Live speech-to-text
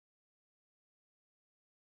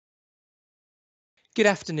Good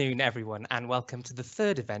afternoon, everyone, and welcome to the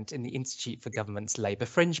third event in the Institute for Government's Labour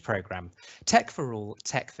Fringe programme. Tech for All,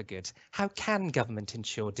 Tech for Good. How can government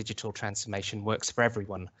ensure digital transformation works for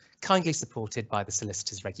everyone? Kindly supported by the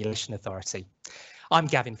Solicitors Regulation Authority. I'm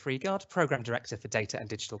Gavin Freegard, Programme Director for Data and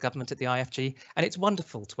Digital Government at the IFG, and it's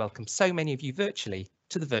wonderful to welcome so many of you virtually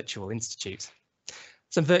to the Virtual Institute.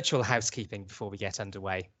 Some virtual housekeeping before we get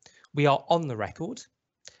underway. We are on the record.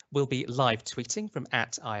 We'll be live tweeting from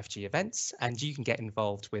 @IFG events, and you can get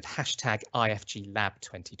involved with hashtag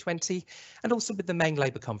IFGLab2020 and also with the main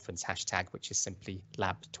Labour conference hashtag, which is simply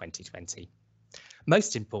Lab2020.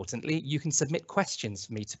 Most importantly, you can submit questions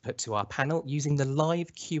for me to put to our panel using the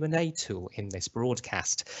live Q&A tool in this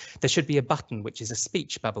broadcast. There should be a button which is a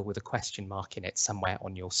speech bubble with a question mark in it somewhere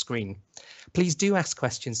on your screen. Please do ask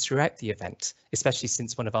questions throughout the event, especially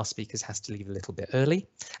since one of our speakers has to leave a little bit early,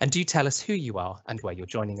 and do tell us who you are and where you're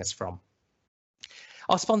joining us from.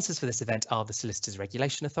 Our sponsors for this event are the Solicitors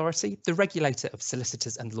Regulation Authority, the regulator of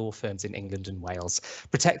solicitors and law firms in England and Wales,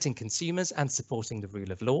 protecting consumers and supporting the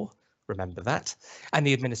rule of law, remember that, and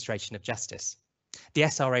the administration of justice. The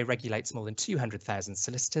SRA regulates more than 200,000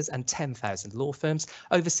 solicitors and 10,000 law firms,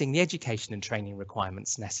 overseeing the education and training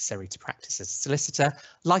requirements necessary to practice as a solicitor,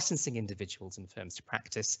 licensing individuals and firms to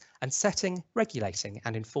practice, and setting, regulating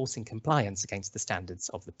and enforcing compliance against the standards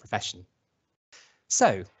of the profession.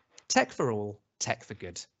 So, tech for all, tech for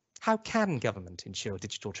good. How can government ensure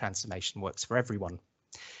digital transformation works for everyone?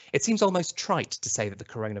 It seems almost trite to say that the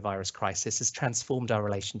coronavirus crisis has transformed our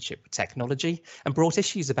relationship with technology and brought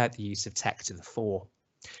issues about the use of tech to the fore.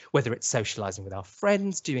 Whether it's socialising with our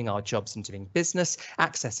friends, doing our jobs and doing business,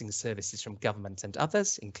 accessing services from government and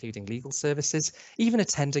others, including legal services, even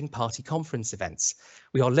attending party conference events,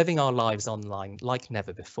 we are living our lives online like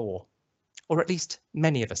never before. Or at least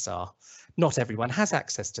many of us are. Not everyone has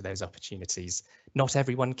access to those opportunities. Not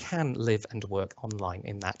everyone can live and work online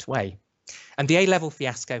in that way. And the A-level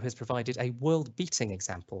fiasco has provided a world-beating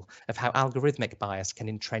example of how algorithmic bias can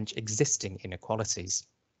entrench existing inequalities.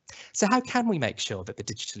 So how can we make sure that the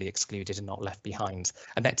digitally excluded are not left behind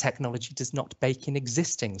and that technology does not bake in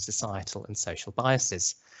existing societal and social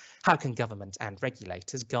biases? How can government and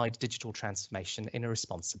regulators guide digital transformation in a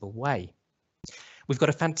responsible way? We've got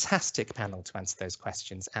a fantastic panel to answer those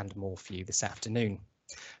questions and more for you this afternoon.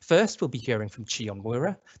 First, we'll be hearing from Chi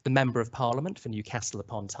Onwurah, the Member of Parliament for Newcastle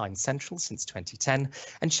upon Tyne Central since 2010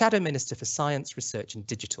 and Shadow Minister for Science, Research and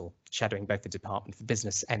Digital, shadowing both the Department for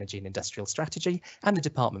Business, Energy and Industrial Strategy and the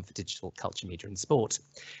Department for Digital, Culture, Media and Sport.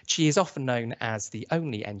 Chi is often known as the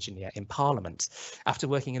only engineer in Parliament. After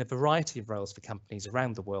working in a variety of roles for companies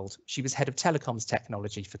around the world, she was head of telecoms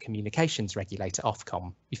technology for communications regulator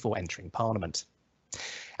Ofcom before entering Parliament.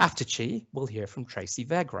 After Chi, we'll hear from Tracy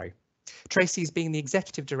Vergro. Tracy has been the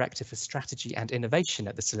Executive Director for Strategy and Innovation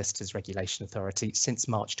at the Solicitors Regulation Authority since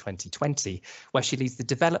March 2020, where she leads the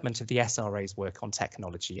development of the SRA's work on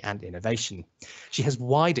technology and innovation. She has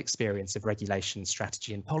wide experience of regulation,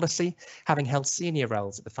 strategy and policy, having held senior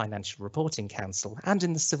roles at the Financial Reporting Council and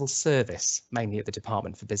in the civil service, mainly at the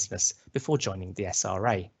Department for Business, before joining the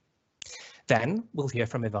SRA. Then we'll hear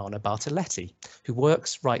from Ivana Bartoletti, who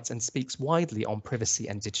works, writes and speaks widely on privacy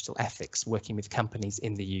and digital ethics, working with companies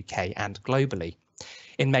in the UK and globally.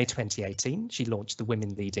 In May 2018, she launched the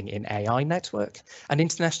Women Leading in AI Network, an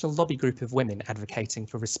international lobby group of women advocating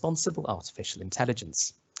for responsible artificial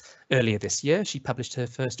intelligence. Earlier this year, she published her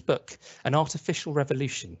first book, An Artificial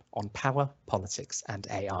Revolution on Power, Politics and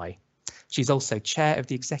AI. She's also chair of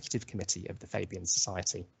the Executive Committee of the Fabian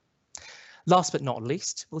Society. Last but not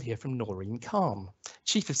least, we'll hear from Noreen Khan,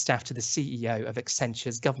 Chief of Staff to the CEO of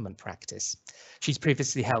Accenture's government practice. She's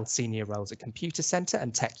previously held senior roles at Computer Centre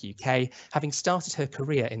and Tech UK, having started her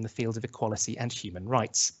career in the field of equality and human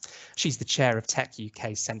rights. She's the chair of Tech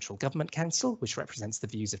UK's Central Government Council, which represents the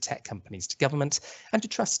views of tech companies to government, and a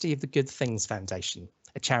trustee of the Good Things Foundation,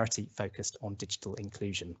 a charity focused on digital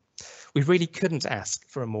inclusion. We really couldn't ask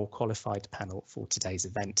for a more qualified panel for today's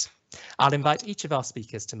event. I'll invite each of our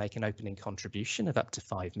speakers to make an opening contribution of up to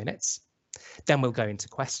 5 minutes. Then we'll go into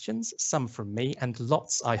questions, some from me and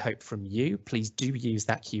lots, I hope, from you. Please do use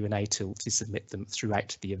that Q&A tool to submit them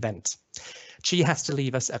throughout the event. Chi has to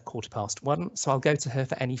leave us at 1:15, so I'll go to her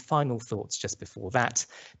for any final thoughts just before that.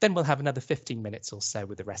 Then we'll have another 15 minutes or so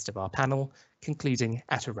with the rest of our panel, concluding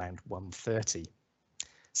at around 1:30.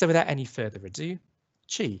 So without any further ado,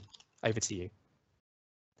 Chi, over to you.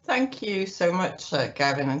 Thank you so much,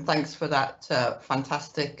 Gavin, and thanks for that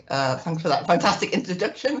fantastic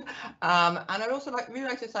introduction. And I'd also really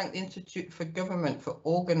like to thank the Institute for Government for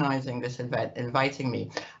organising this event, inviting me,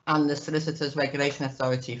 and the Solicitors Regulation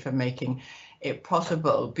Authority for making it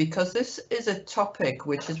possible, because this is a topic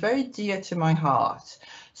which is very dear to my heart.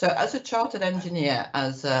 So as a chartered engineer,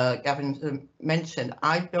 as Gavin mentioned,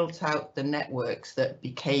 I built out the networks that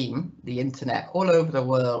became the internet all over the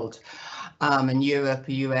world, in Europe,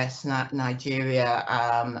 US, Nigeria,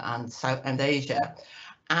 and South and Asia.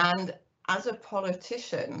 And as a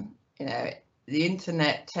politician, you know, the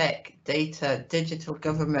internet, tech, data, digital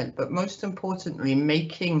government, but most importantly,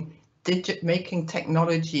 making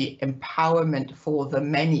technology empowerment for the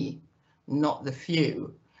many, not the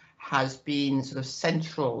few, has been sort of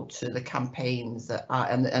central to the campaigns that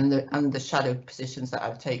and the shadow positions that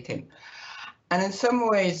I've taken. And in some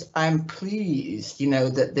ways, I'm pleased, you know,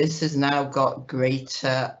 that this has now got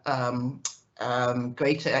greater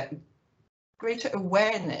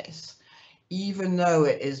awareness, even though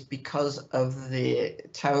it is because of the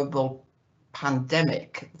terrible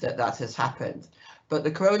pandemic that has happened. But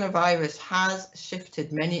the coronavirus has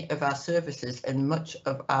shifted many of our services and much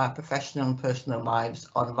of our professional and personal lives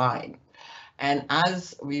online. And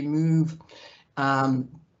as we move,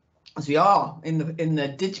 as we are in the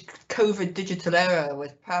COVID digital era,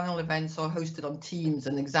 with panel events are hosted on Teams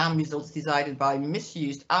and exam results decided by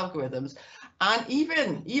misused algorithms, and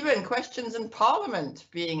even questions in Parliament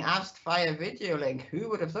being asked via video link, who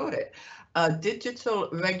would have thought it? Digital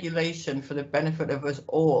regulation for the benefit of us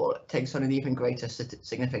all takes on an even greater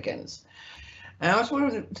significance. And that's one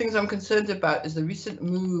of the things I'm concerned about, is the recent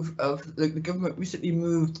move of the government recently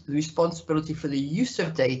moved the responsibility for the use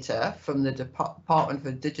of data from the Department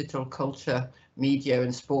for Digital Culture, Media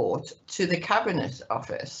and Sport to the Cabinet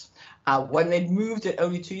Office. When they'd moved it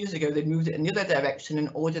only 2 years ago, they moved it in the other direction in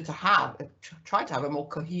order to try to have a more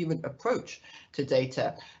coherent approach to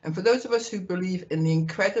data. And for those of us who believe in the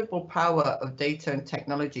incredible power of data and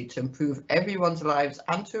technology to improve everyone's lives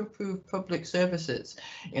and to improve public services,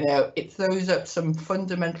 you know, it throws up some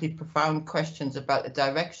fundamentally profound questions about the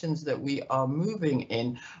directions that we are moving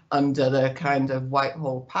in under the kind of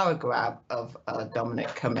Whitehall power grab of Dominic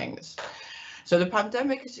Cummings. So the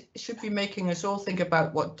pandemic should be making us all think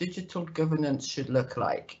about what digital governance should look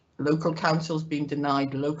like. Local councils being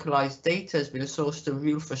denied localised data has been a source of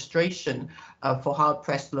real frustration for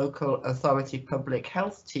hard-pressed local authority public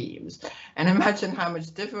health teams. And imagine how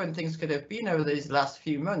much different things could have been over these last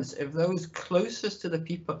few months if those closest to the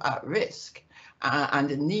people at risk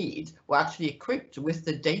and in need were actually equipped with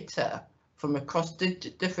the data from across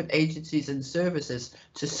different agencies and services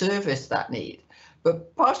to service that need.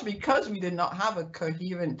 But partially because we did not have a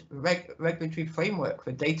coherent regulatory framework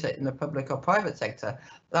for data in the public or private sector,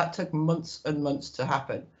 that took months and months to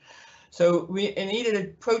happen. So we need an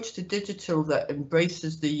approach to digital that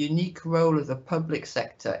embraces the unique role of the public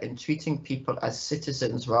sector in treating people as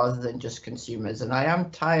citizens rather than just consumers. And I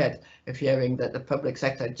am tired of hearing that the public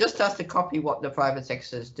sector just has to copy what the private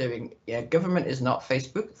sector is doing. Yeah, government is not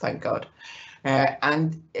Facebook, thank God.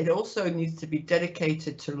 And it also needs to be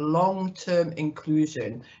dedicated to long-term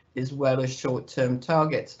inclusion as well as short-term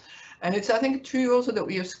targets. And it's, I think, true also that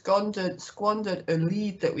we have squandered a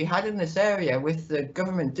lead that we had in this area with the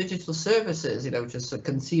government digital services, you know, which is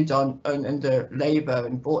conceived under Labour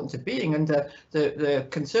and brought into being under the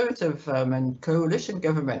Conservative and coalition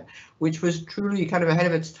government, which was truly kind of ahead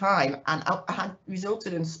of its time and had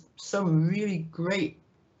resulted in some really great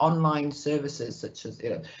online services such as, you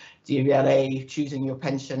know, DVLA, choosing your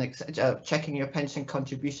pension, checking your pension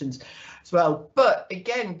contributions as well. But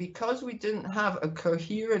again, because we didn't have a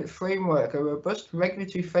coherent framework, a robust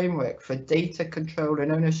regulatory framework for data control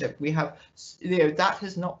and ownership, we have, you know, that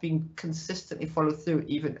has not been consistently followed through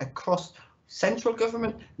even across central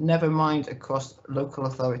government, never mind across local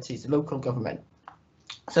authorities, local government.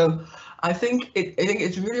 So I think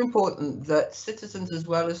it's really important that citizens as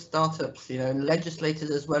well as startups, you know, and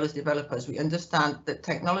legislators as well as developers, we understand that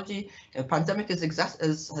technology, you know, pandemic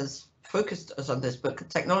has focused us on this, but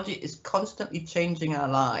technology is constantly changing our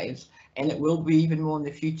lives, and it will be even more in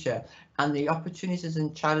the future. And the opportunities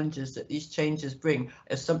and challenges that these changes bring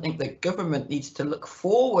is something that government needs to look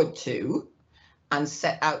forward to and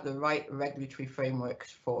set out the right regulatory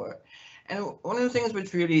frameworks for. And one of the things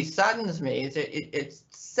which really saddens me is it's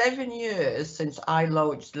 7 years since I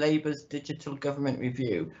launched Labour's Digital Government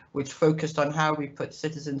Review, which focused on how we put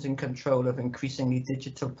citizens in control of increasingly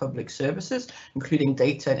digital public services, including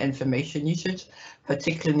data and information usage,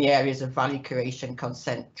 particularly in the areas of value creation,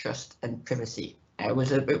 consent, trust and privacy. It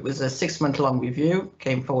was a 6-month-long review,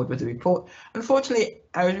 came forward with a report. Unfortunately,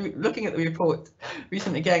 I was looking at the report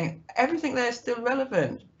recently again, everything there is still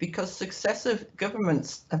relevant because successive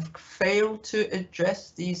governments have failed to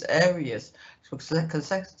address these areas,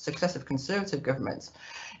 successive Conservative governments.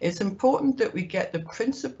 It's important that we get the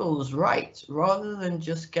principles right rather than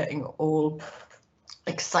just getting all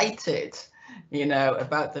excited, you know,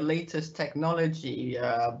 about the latest technology,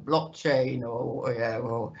 blockchain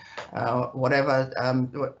or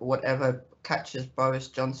whatever catches Boris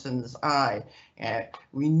Johnson's eye.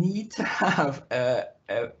 We need to have a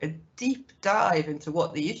deep dive into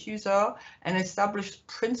what the issues are and establish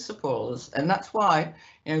principles. And that's why,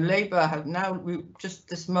 you know, Labour have now, just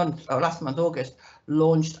this month, or last month, August,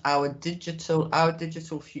 launched our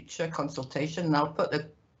digital future consultation. And I'll put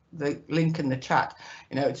the link in the chat.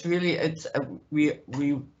 You know, it's really, we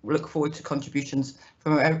look forward to contributions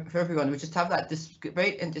from everyone. We just have that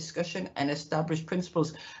debate and discussion and establish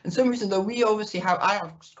principles. And some reason, though, we obviously I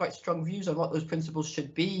have quite strong views on what those principles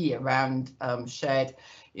should be around shared,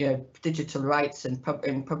 you know, digital rights and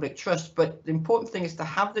public trust. But the important thing is to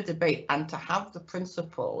have the debate and to have the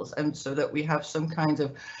principles, and so that we have some kind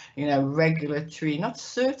of, you know, regulatory, not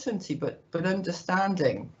certainty, but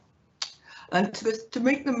understanding. And to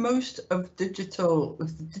make the most of digital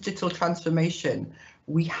transformation,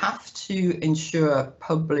 we have to ensure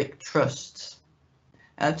public trust.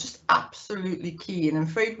 Just absolutely key. And I'm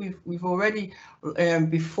afraid we've already,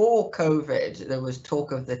 before COVID, there was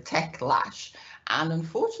talk of the tech lash. And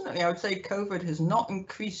unfortunately, I would say COVID has not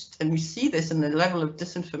increased, and we see this in the level of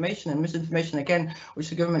disinformation and misinformation, again, which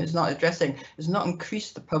the government is not addressing, has not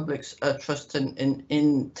increased the public's trust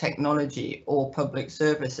in technology or public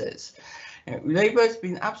services. Labour has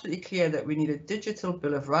been absolutely clear that we need a digital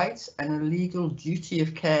bill of rights and a legal duty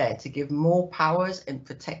of care to give more powers and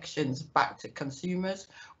protections back to consumers,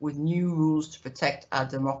 with new rules to protect our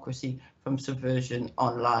democracy from subversion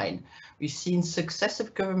online. We've seen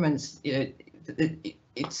successive governments,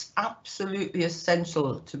 it's absolutely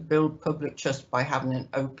essential to build public trust by having an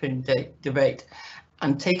open debate,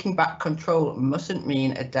 and taking back control mustn't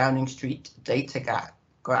mean a Downing Street data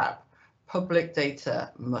grab. Public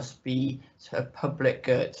data must be a public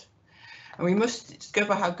good. And we must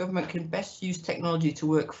discover how government can best use technology to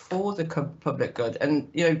work for the public good. And,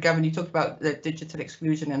 you know, Gavin, you talked about the digital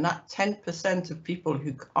exclusion, and that 10% of people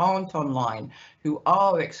who aren't online, who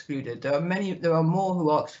are excluded. There are more who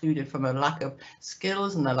are excluded from a lack of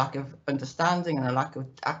skills and a lack of understanding and a lack of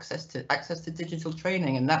access to digital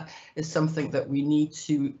training. And that is something that we need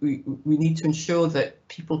to ensure that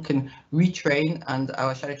people can retrain. And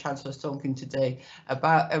our Shadow Chancellor is talking today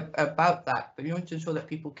about that. But we want to ensure that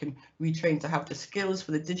people can retrain to have the skills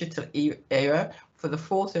for the digital era, for the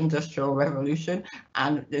fourth industrial revolution,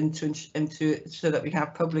 and so that we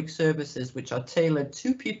have public services which are tailored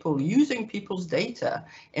to people, using people's data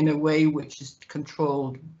in a way which is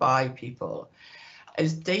controlled by people.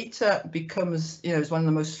 As data becomes, you know, is one of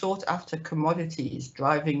the most sought after commodities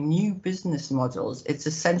driving new business models, it's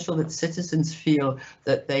essential that citizens feel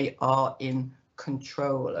that they are in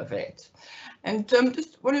control of it. And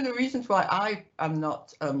just one of the reasons why I am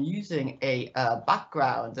not using a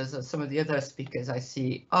background, as some of the other speakers I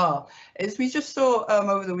see are, is we just saw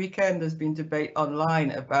over the weekend there's been debate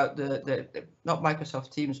online about the not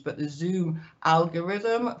Microsoft Teams, but the Zoom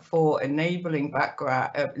algorithm for enabling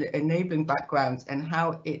backgrounds, and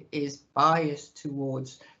how it is biased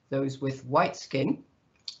towards those with white skin,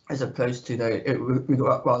 as opposed to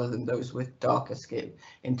rather than those with darker skin,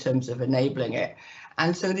 in terms of enabling it.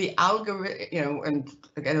 And so the algorithm, you know, and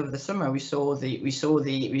again over the summer we saw the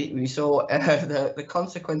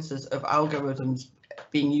consequences of algorithms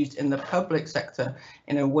being used in the public sector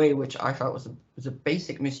in a way which I felt was a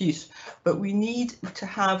basic misuse. But we need to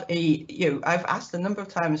have I've asked a number of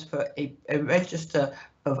times for a register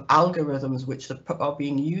of algorithms which are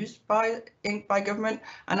being used by government,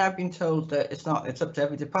 and I've been told that it's up to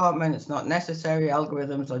every department, it's not necessary.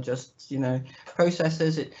 Algorithms are just, you know,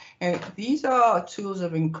 processes. These are tools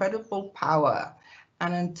of incredible power,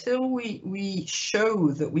 and until we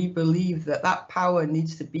show that we believe that power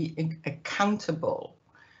needs to be accountable,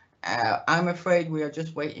 I'm afraid we are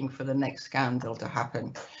just waiting for the next scandal to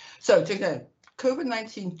happen. So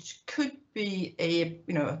COVID-19 could be a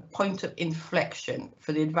point of inflection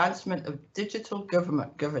for the advancement of digital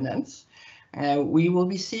governance. We will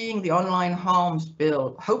be seeing the online harms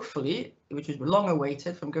bill, hopefully, which is long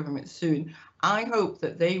awaited from government soon. I hope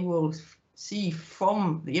that they will see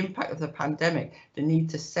from the impact of the pandemic the need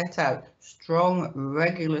to set out robust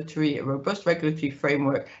regulatory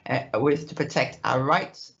framework to protect our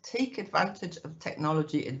rights, take advantage of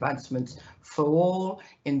technology advancements for all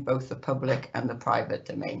in both the public and the private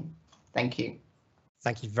domain. Thank you.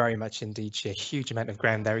 Thank you very much indeed, Xie. A huge amount of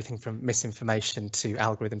ground there, everything from misinformation to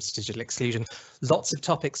algorithms to digital exclusion. Lots of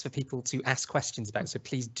topics for people to ask questions about, so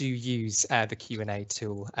please do use the Q&A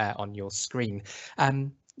tool on your screen.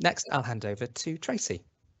 Next, I'll hand over to Tracy.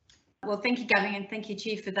 Well, thank you, Gavin, and thank you,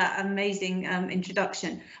 Chief, for that amazing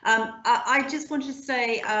introduction. I just wanted to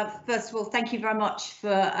say, first of all, thank you very much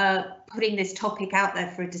for putting this topic out there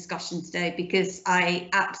for a discussion today, because I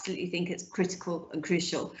absolutely think it's critical and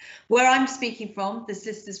crucial. Where I'm speaking from, the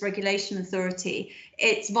Solicitors Regulation Authority,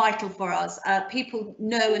 it's vital for us. People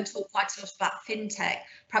know and talk quite a lot about fintech,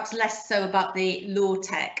 perhaps less so about the law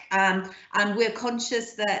tech, and we're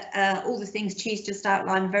conscious that all the things Chief's just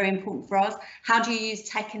outlined are very important for us. How do you use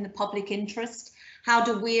tech in the public interest? How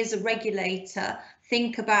do we as a regulator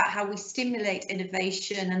think about how we stimulate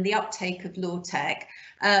innovation and the uptake of law tech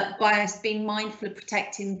by us being mindful of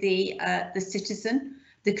protecting the citizen,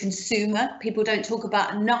 the consumer? People don't talk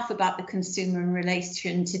enough about the consumer in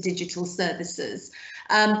relation to digital services.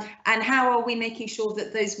 And how are we making sure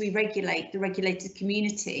that those we regulate, the regulated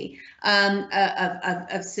community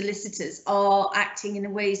of solicitors, are acting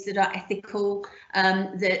in ways that are ethical,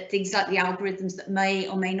 that things like the algorithms that may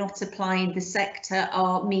or may not apply in the sector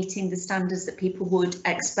are meeting the standards that people would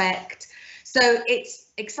expect. So it's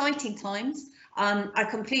exciting times. I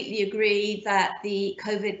completely agree that the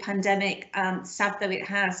COVID pandemic, sad though it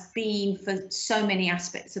has been for so many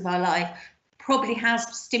aspects of our life, probably has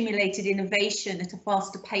stimulated innovation at a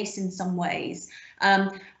faster pace in some ways.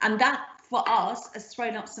 And that, for us, has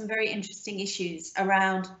thrown up some very interesting issues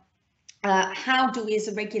around how do we as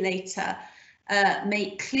a regulator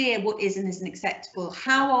make clear what is and isn't acceptable?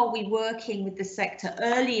 How are we working with the sector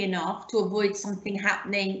early enough to avoid something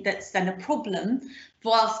happening that's then a problem,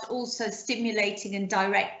 whilst also stimulating and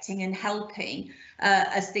directing and helping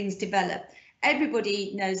as things develop?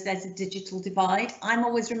 Everybody knows there's a digital divide. I'm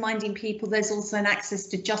always reminding people there's also an access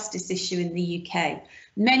to justice issue in the UK.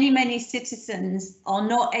 Many citizens are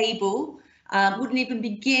not able, wouldn't even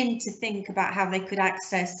begin to think about how they could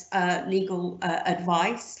access legal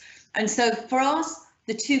advice. And so for us,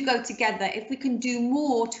 the two go together. If we can do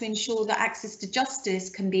more to ensure that access to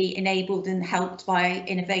justice can be enabled and helped by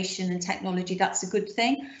innovation and technology, that's a good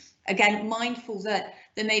thing. Again, mindful that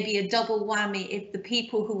there may be a double whammy if the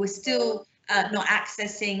people who are still not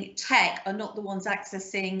accessing tech are not the ones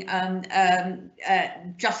accessing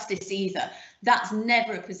justice either. That's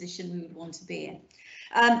never a position we would want to be in.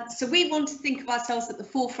 So we want to think of ourselves at the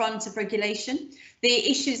forefront of regulation.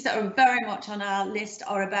 The issues that are very much on our list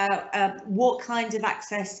are about what kind of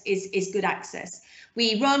access is good access.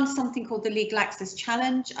 We run something called the Legal Access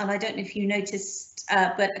Challenge, and I don't know if you noticed,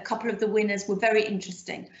 but a couple of the winners were very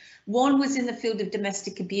interesting. One was in the field of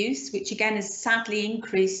domestic abuse, which again has sadly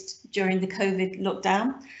increased during the COVID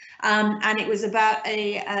lockdown. And it was about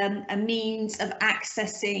a means of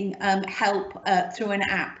accessing help through an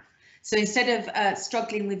app. So instead of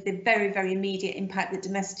struggling with the very immediate impact that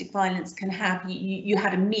domestic violence can have, you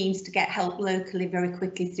had a means to get help locally very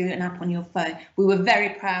quickly through an app on your phone. We were very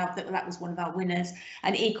proud that that was one of our winners,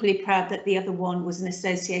 and equally proud that the other one was an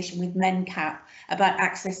association with MenCap about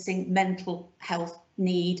accessing mental health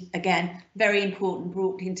need. Again, very important,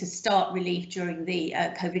 brought in to start relief during the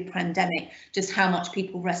COVID pandemic, just how much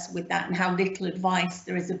people wrestle with that and how little advice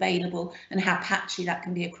there is available and how patchy that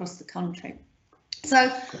can be across the country.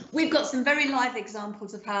 So we've got some very live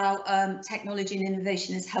examples of how technology and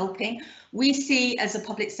innovation is helping. We see as a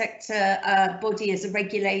public sector body, as a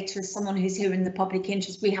regulator, as someone who's here in the public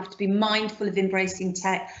interest, we have to be mindful of embracing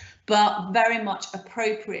tech, but very much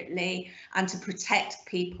appropriately and to protect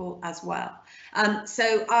people as well.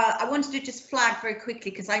 So I wanted to just flag very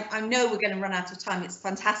quickly, because I know we're going to run out of time. It's a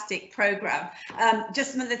fantastic programme.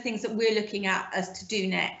 Just some of the things that we're looking at as to do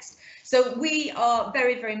next. So we are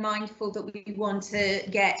very mindful that we want to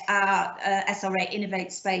get our SRA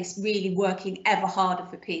Innovate space really working ever harder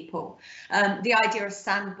for people. The idea of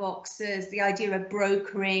sandboxes, the idea of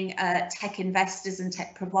brokering tech investors and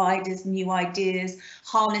tech providers, new ideas,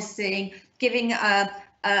 harnessing, giving a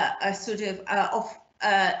sort of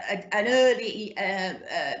an early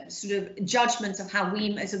sort of judgment of how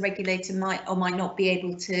we as a regulator might or might not be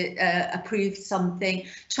able to approve something,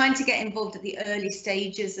 trying to get involved at the early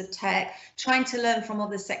stages of tech, trying to learn from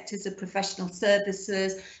other sectors of professional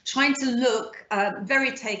services, trying to look very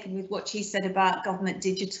taken with what she said about government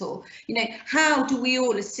digital. You know, how do we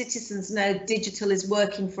all as citizens know digital is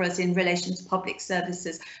working for us in relation to public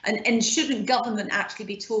services? And shouldn't government actually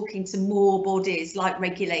be talking to more bodies like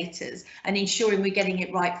regulators and ensuring we're getting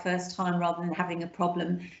it right first time rather than having a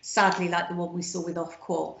problem, sadly, like the one we saw with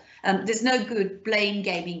Ofqual? There's no good blame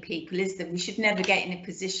gaming people, is there? We should never get in a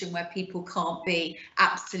position where people can't be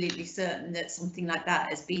absolutely certain that something like that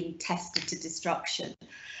has been tested to destruction.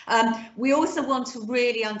 We also want to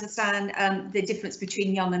really understand the difference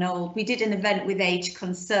between young and old. We did an event with Age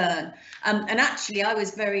Concern, and actually I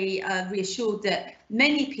was very reassured that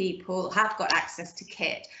many people have got access to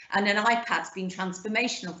kit, and an iPad's been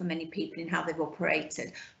transformational for many people in how they've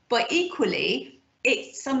operated. But equally,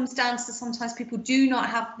 it comes down to sometimes people do not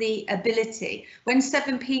have the ability. When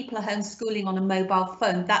 7 people are homeschooling on a mobile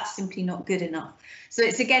phone, that's simply not good enough. So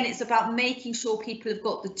it's about making sure people have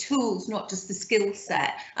got the tools, not just the skill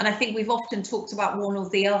set. And I think we've often talked about one or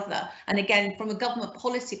the other. And again, from a government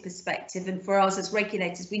policy perspective, and for us as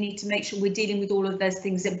regulators, we need to make sure we're dealing with all of those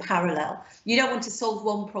things in parallel. You don't want to solve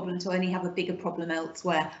one problem to only have a bigger problem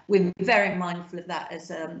elsewhere. We're very mindful of that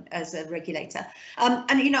as a regulator.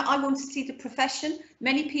 And, you know, I want to see the profession.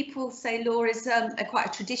 Many people say law is quite a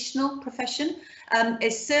traditional profession.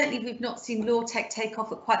 It's certainly, we've not seen law tech take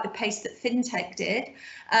off at quite the pace that fintech did.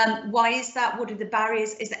 Why is that? What are the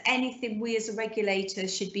barriers? Is there anything we as a regulator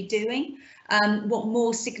should be doing? What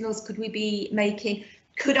more signals could we be making?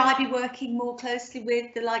 Could I be working more closely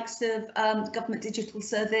with the likes of Government Digital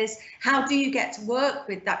Service? How do you get to work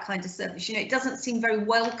with that kind of service? You know, it doesn't seem very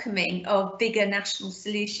welcoming of bigger national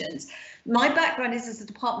solutions. My background is as a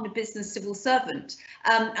Department of Business civil servant,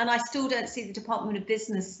 and I still don't see the Department of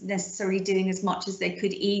Business necessarily doing as much as they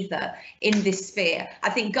could either in this sphere.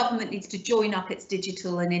 I think government needs to join up its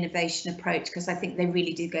digital and innovation approach, because I think they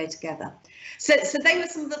really do go together. So they were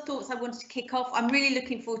some of the thoughts I wanted to kick off. I'm really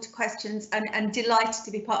looking forward to questions and delighted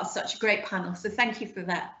to be part of such a great panel. So thank you for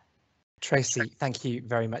that. Tracy, thank you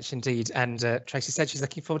very much indeed. And Tracy said she's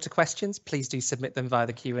looking forward to questions. Please do submit them via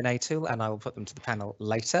the Q&A tool, and I will put them to the panel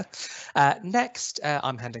later. Next,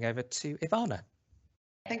 I'm handing over to Ivana.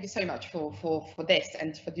 Thank you so much for this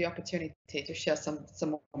and for the opportunity to share some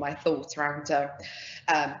of my thoughts around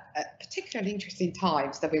particularly interesting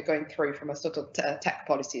times that we're going through from a sort of tech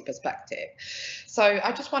policy perspective. So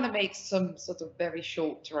I just want to make some sort of very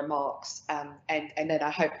short remarks, and then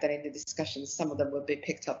I hope that in the discussion some of them will be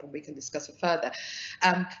picked up and we can discuss it further.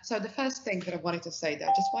 So the first thing that I wanted to say, that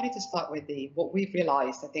I just wanted to start with what we've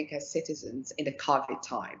realised, I think, as citizens in the COVID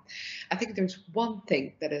time. I think there's one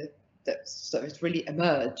thing that sort of really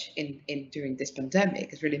emerged in during this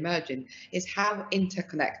pandemic is really emerging, is how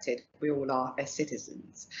interconnected we all are as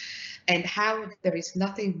citizens, and how there is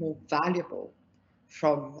nothing more valuable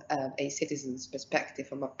from a citizen's perspective,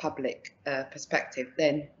 from a public perspective,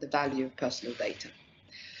 than the value of personal data.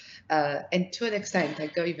 And to an extent, I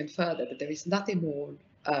go even further, that there is nothing more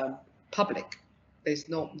public. There's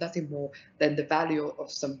nothing more than the value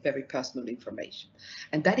of some very personal information,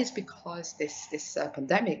 and that is because this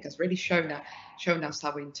pandemic has really shown us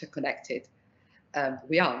how interconnected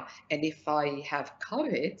we are. And if I have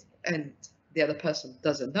COVID and the other person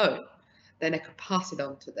doesn't know, then I could pass it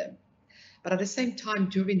on to them. But at the same time,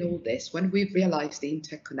 during all this, when we've realised the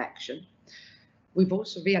interconnection, we've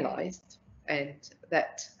also realised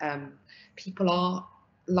that people are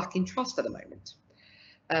lacking trust at the moment.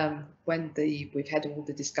 When we've had all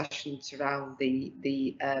the discussions around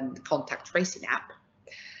the contact tracing app,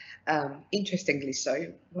 interestingly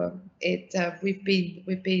so, we've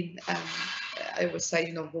been I would say,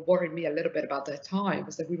 you know, what worried me a little bit about that time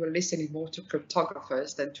was that we were listening more to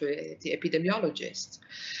cryptographers than to the epidemiologists.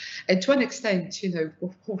 And to an extent, you know,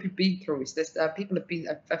 what we've been through is this: people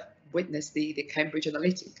have witnessed the Cambridge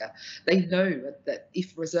Analytica. They know that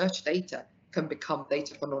if research data can become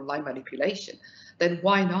data for online manipulation, then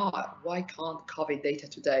why not? Why can't COVID data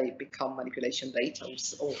today become manipulation data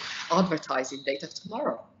or advertising data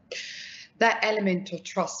tomorrow? That element of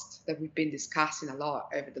trust that we've been discussing a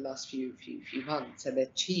lot over the last few months, and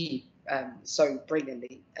that she so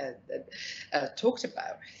brilliantly talked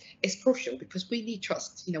about, is crucial, because we need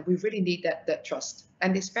trust. You know, we really need that trust,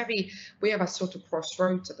 and we have a sort of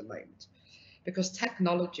crossroads at the moment, because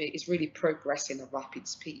technology is really progressing at rapid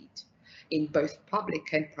speed in both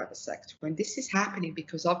public and private sector. And this is happening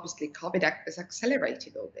because obviously COVID has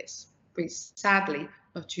accelerated all this, with sadly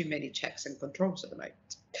not too many checks and controls at the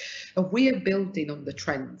moment. And we are building on the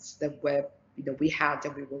trends that we had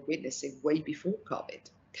and we were witnessing way before COVID.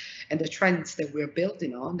 And the trends that we're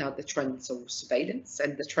building on are the trends of surveillance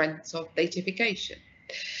and the trends of datafication.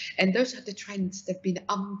 And those are the trends that have been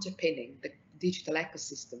underpinning the digital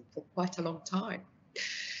ecosystem for quite a long time.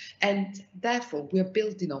 And therefore, we're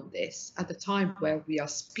building on this at the time where we are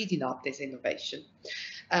speeding up this innovation.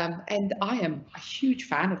 And I am a huge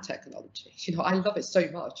fan of technology. You know, I love it so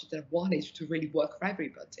much that I want it to really work for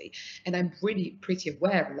everybody. And I'm really pretty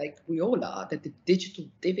aware, like we all are, that the digital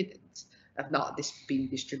dividends have not been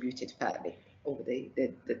distributed fairly over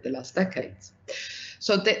the last decades.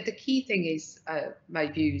 So the key thing is, my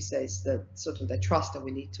views is that sort of the trust that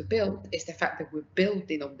we need to build is the fact that we're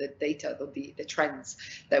building on the data, on the trends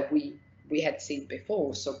that we had seen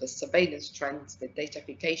before. So the surveillance trends, the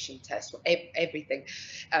datafication tests, everything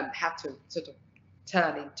had to sort of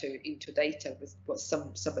turn into data with what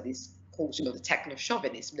somebody calls, the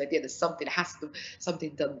techno-chauvinism, the idea that something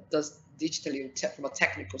does digitally from a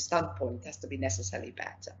technical standpoint has to be necessarily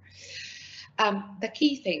better. The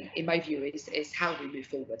key thing, in my view, is how we move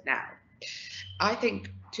forward now. I think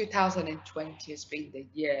 2020 has been the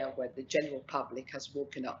year where the general public has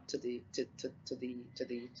woken up to the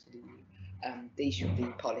issue of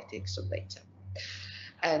the politics of data.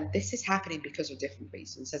 And this is happening because of different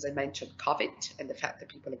reasons. As I mentioned, COVID and the fact that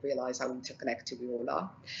people have realized how interconnected we all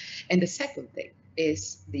are. And the second thing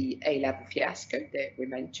is the A-level fiasco that we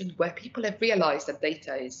mentioned, where people have realized that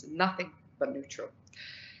data is nothing but neutral.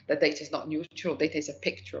 That data is not neutral. Data is a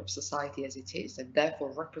picture of society as it is, and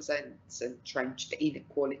therefore represents entrenched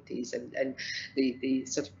inequalities and the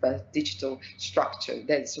sort of digital structure,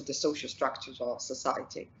 the social structures of our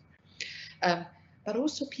society. But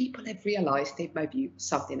also people have realized, in my view,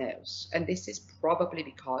 something else. And this is probably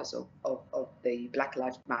because of the Black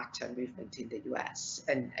Lives Matter movement in the US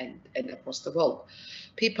and across the world.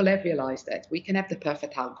 People have realized that we can have the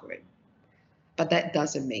perfect algorithm, but that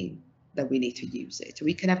doesn't mean that we need to use it.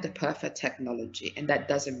 We can have the perfect technology, and that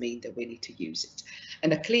doesn't mean that we need to use it.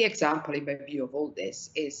 And a clear example, in my view, of all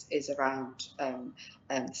this is around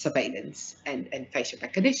surveillance and facial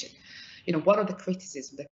recognition. One of the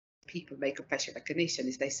criticisms that people make of facial recognition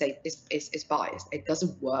is they say it's biased. It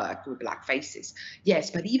doesn't work with black faces.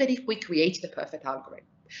 Yes, but even if we created a perfect algorithm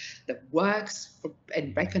that works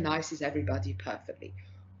and recognizes everybody perfectly,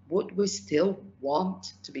 would we still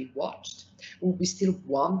want to be watched? Would we still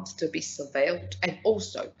want to be surveilled? And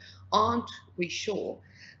also, aren't we sure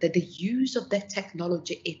that the use of that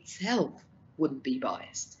technology itself wouldn't be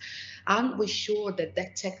biased? Aren't we sure that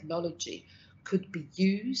that technology could be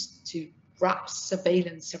used to wrap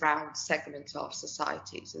surveillance around segments of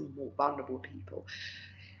societies and more vulnerable people?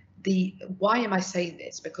 Why am I saying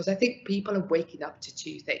this? Because I think people are waking up to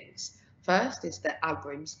two things. First is that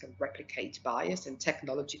algorithms can replicate bias, and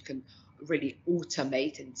technology can really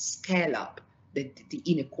automate and scale up the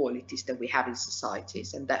inequalities that we have in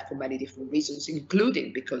societies, and that for many different reasons,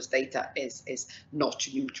 including because data is not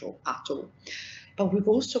neutral at all. But we've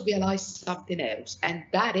also realized something else, and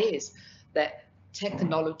that is that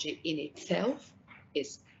technology in itself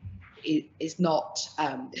is not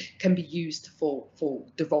can be used for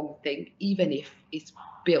the wrong thing, even if it's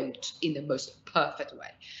built in the most perfect way.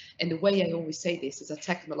 And the way I always say this is a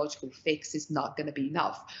technological fix is not going to be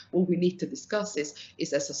enough. What we need to discuss is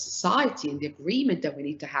as a society, and the agreement that we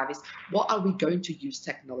need to have is, what are we going to use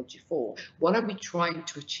technology for? What are we trying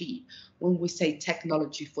to achieve? When we say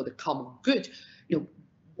technology for the common good,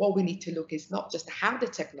 what we need to look is not just how the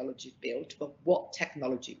technology is built, but what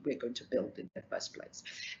technology we're going to build in the first place.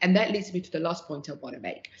 And that leads me to the last point I want to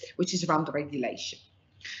make, which is around the regulation.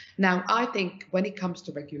 Now, I think when it comes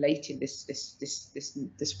to regulating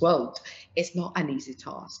this world, it's not an easy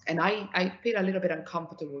task. And I feel a little bit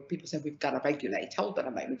uncomfortable when people say we've got to regulate. Hold on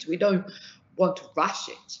a moment. We don't want to rush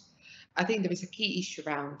it. I think there is a key issue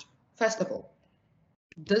around, first of all,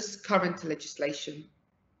 does current legislation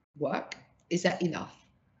work? Is that enough?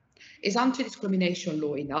 Is anti-discrimination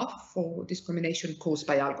law enough for discrimination caused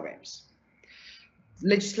by algorithms?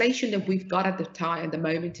 Legislation that we've got at the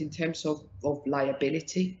moment in terms of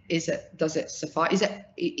liability, does it suffice?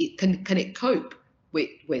 Can it cope with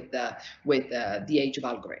the age of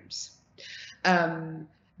algorithms?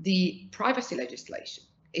 The privacy legislation,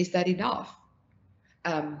 is that enough?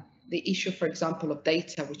 The issue, for example, of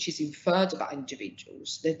data which is inferred about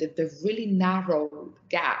individuals, the really narrow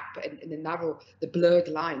gap and the blurred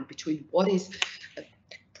line between what is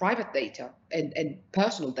private data and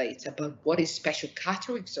personal data, but what is special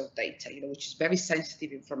categories of data, which is very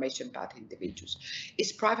sensitive information about individuals.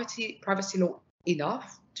 Is privacy law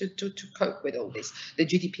enough to cope with all this? The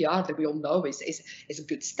GDPR that we all know is a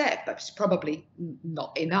good step, but it's probably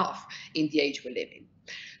not enough in the age we live in.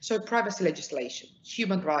 So privacy legislation,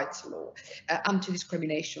 human rights law,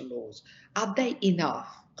 anti-discrimination laws, are they enough?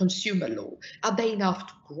 Consumer law, are they enough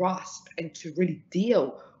to grasp and to really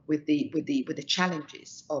deal with the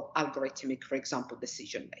challenges of algorithmic, for example,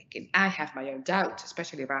 decision making? I have my own doubts,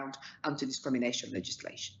 especially around anti-discrimination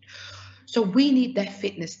legislation. So we need that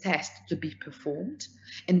fitness test to be performed,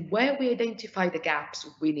 and where we identify the gaps,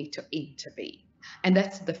 we need to intervene. And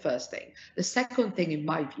that's the first thing. The second thing, in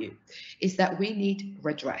my view, is that we need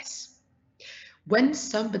redress. When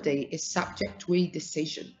somebody is subject to a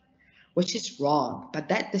decision which is wrong, but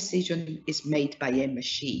that decision is made by a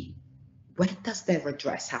machine, when does their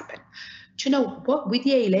redress happen? Do you know what? With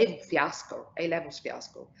the A-levels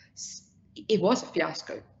fiasco, it was a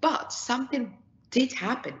fiasco, but something did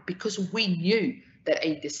happen because we knew that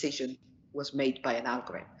a decision was made by an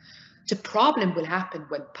algorithm. The problem will happen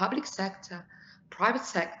when public sector, private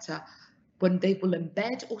sector, when they will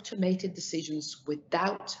embed automated decisions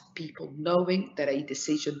without people knowing that a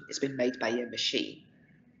decision has been made by a machine.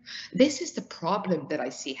 This is the problem that I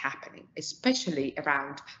see happening, especially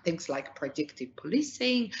around things like predictive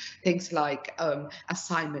policing, things like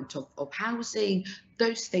assignment of housing,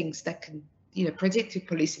 those things that can, predictive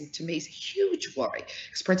policing to me is a huge worry,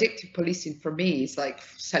 because predictive policing for me is like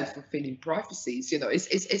self-fulfilling prophecies.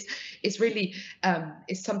 It's really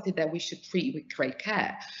it's something that we should treat with great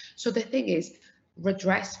care. So the thing is,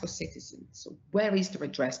 redress for citizens. So where is the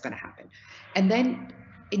redress going to happen? And then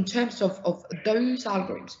in terms of those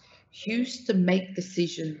algorithms, used to make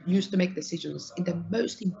decisions in the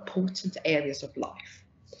most important areas of life: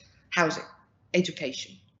 housing,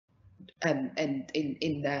 education, and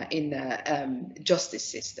in the justice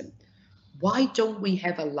system. Why don't we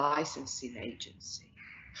have a licensing agency?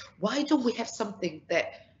 Why don't we have something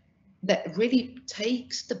that really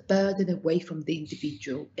takes the burden away from the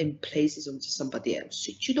individual and places onto somebody else?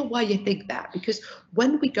 Do you know why I think that? Because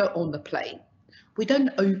when we go on the plane, we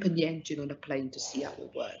don't open the engine on a plane to see how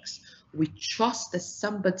it works. We trust that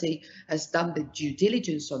somebody has done the due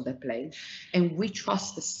diligence on the plane, and we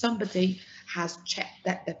trust that somebody has checked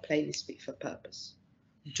that the plane is fit for purpose.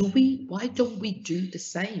 Why don't we do the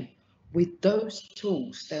same with those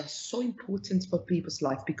tools that are so important for people's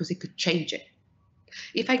life, because it could change it?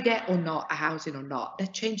 If I get or not a housing or not,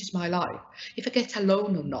 that changes my life. If I get a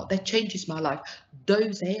loan or not, that changes my life.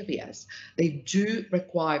 Those areas, they do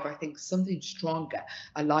require, I think, something stronger: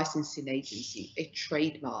 a licensing agency, a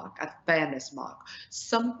trademark, a fairness mark,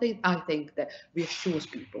 something I think that reassures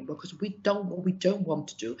people, because what we don't want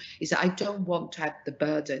to do is, I don't want to have the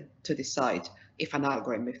burden to decide if an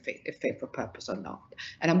algorithm is fit for purpose or not.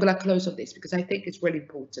 And I'm going to close on this because I think it's really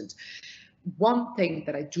important. One thing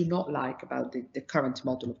that I do not like about the current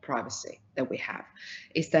model of privacy that we have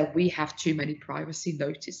is that we have too many privacy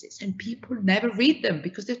notices and people never read them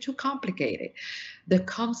because they're too complicated. The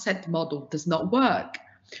consent model does not work.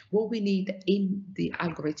 What we need in the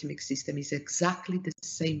algorithmic system is exactly the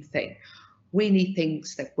same thing. We need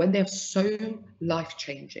things that when they're so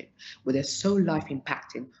life-changing, when they're so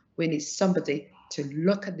life-impacting, we need somebody to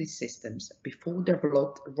look at these systems before they're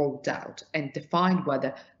rolled out and define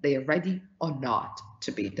whether they are ready or not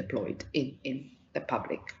to be deployed in the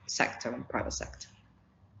public sector and private sector.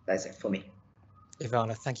 That's it for me.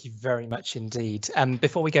 Ivana, thank you very much indeed.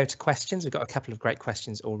 Before we go to questions, we've got a couple of great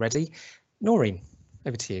questions already. Noreen,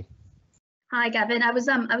 over to you. Hi, Gavin. I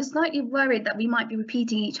was slightly worried that we might be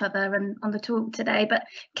repeating each other on the talk today, but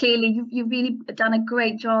clearly you've really done a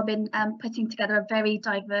great job in putting together a very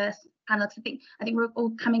diverse panel. I think we're all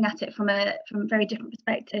coming at it from a very different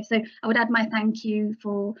perspective. So I would add my thank you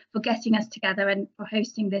for getting us together and for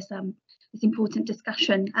hosting this this important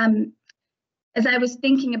discussion. As I was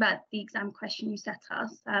thinking about the exam question you set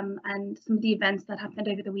us and some of the events that happened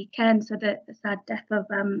over the weekend, so the sad death of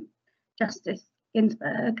Justice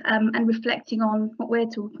Ginsburg, and reflecting on what we're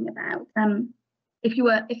talking about. If you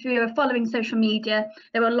were following social media,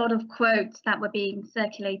 there were a lot of quotes that were being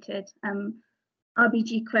circulated,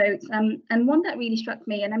 RBG quotes, and one that really struck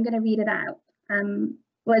me, and I'm going to read it out,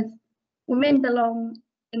 was, "Women belong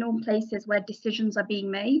in all places where decisions are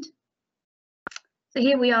being made." So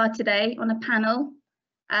here we are today on a panel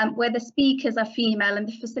where the speakers are female and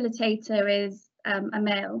the facilitator is a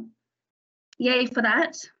male. Yay for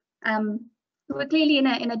that. We're clearly in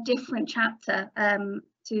a different chapter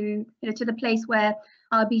to the place where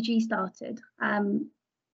RBG started,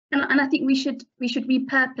 and I think we should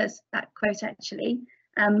repurpose that quote, actually,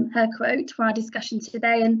 her quote, for our discussion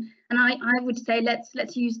today. And I would say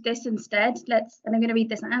let's use this instead. And I'm going to read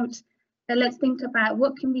this out. So let's think about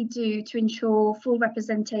what can we do to ensure full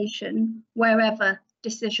representation wherever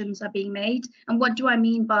decisions are being made. And what do I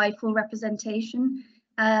mean by full representation?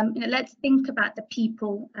 Let's think about the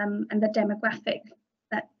people and the demographic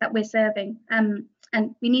that we're serving, and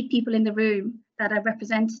we need people in the room that are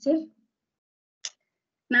representative.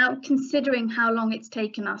 Now, considering how long it's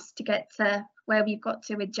taken us to get to where we've got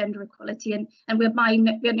to with gender equality, and we're by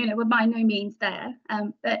no means there,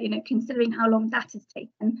 but considering how long that has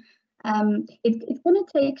taken, it's going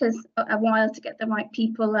to take us a while to get the right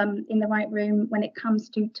people in the right room when it comes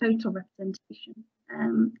to total representation.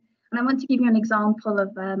 And I want to give you an example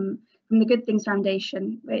of from the Good Things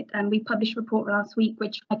Foundation. We published a report last week,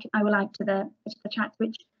 which I will add to the chat,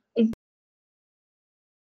 which